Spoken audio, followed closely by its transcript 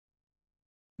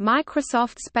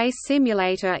Microsoft Space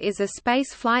Simulator is a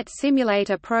space flight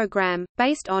simulator program,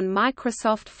 based on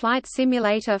Microsoft Flight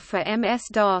Simulator for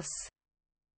MS-DOS.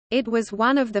 It was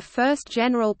one of the first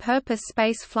general-purpose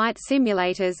space flight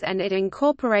simulators, and it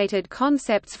incorporated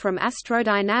concepts from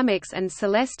astrodynamics and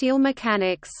celestial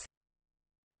mechanics.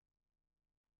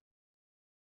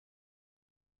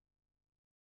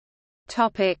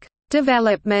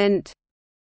 Development.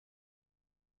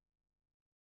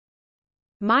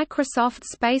 Microsoft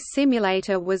Space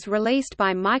Simulator was released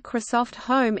by Microsoft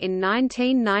Home in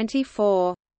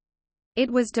 1994. It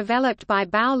was developed by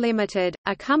BAO Limited,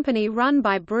 a company run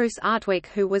by Bruce Artwick,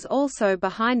 who was also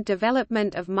behind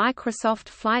development of Microsoft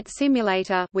Flight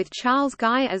Simulator, with Charles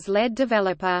Guy as lead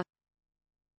developer.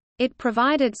 It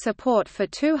provided support for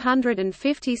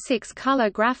 256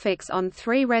 color graphics on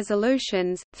 3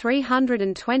 resolutions,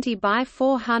 320 by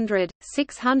 400,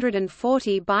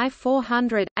 640 by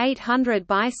 400, 800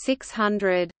 by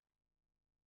 600.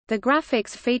 The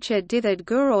graphics featured dithered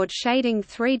Gouraud shading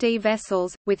 3D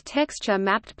vessels, with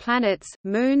texture-mapped planets,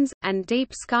 moons, and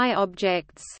deep sky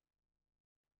objects.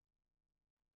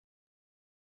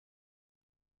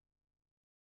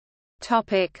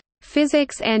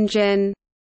 Physics engine.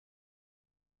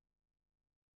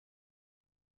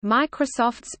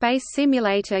 Microsoft Space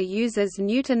Simulator uses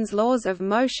Newton's laws of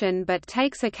motion but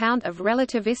takes account of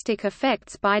relativistic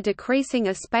effects by decreasing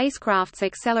a spacecraft's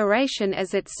acceleration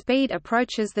as its speed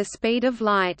approaches the speed of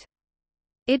light.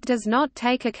 It does not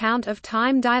take account of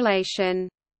time dilation.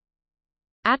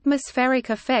 Atmospheric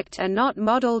effects are not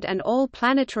modeled, and all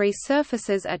planetary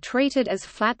surfaces are treated as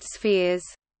flat spheres.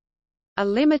 A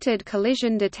limited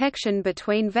collision detection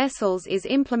between vessels is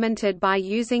implemented by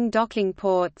using docking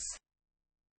ports.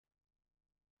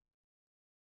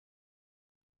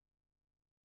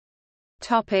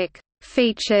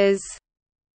 Features.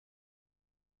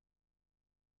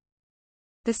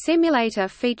 The simulator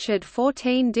featured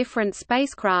 14 different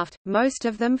spacecraft, most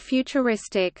of them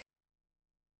futuristic.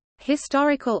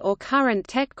 Historical or current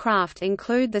tech craft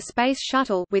include the Space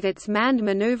Shuttle with its manned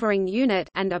maneuvering unit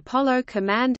and Apollo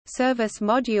Command, Service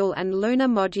Module and Lunar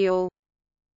Module.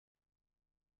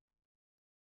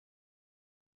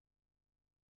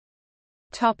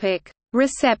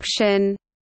 Reception.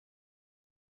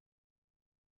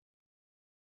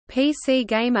 PC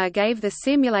Gamer gave the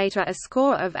simulator a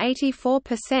score of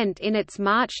 84% in its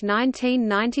March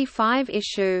 1995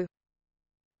 issue.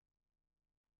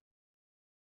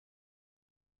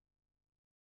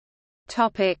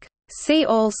 See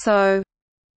also: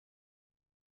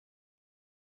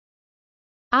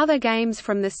 Other games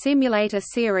from the Simulator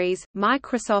series,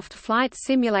 Microsoft Flight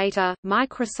Simulator,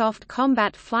 Microsoft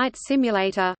Combat Flight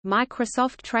Simulator,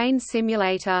 Microsoft Train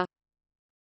Simulator.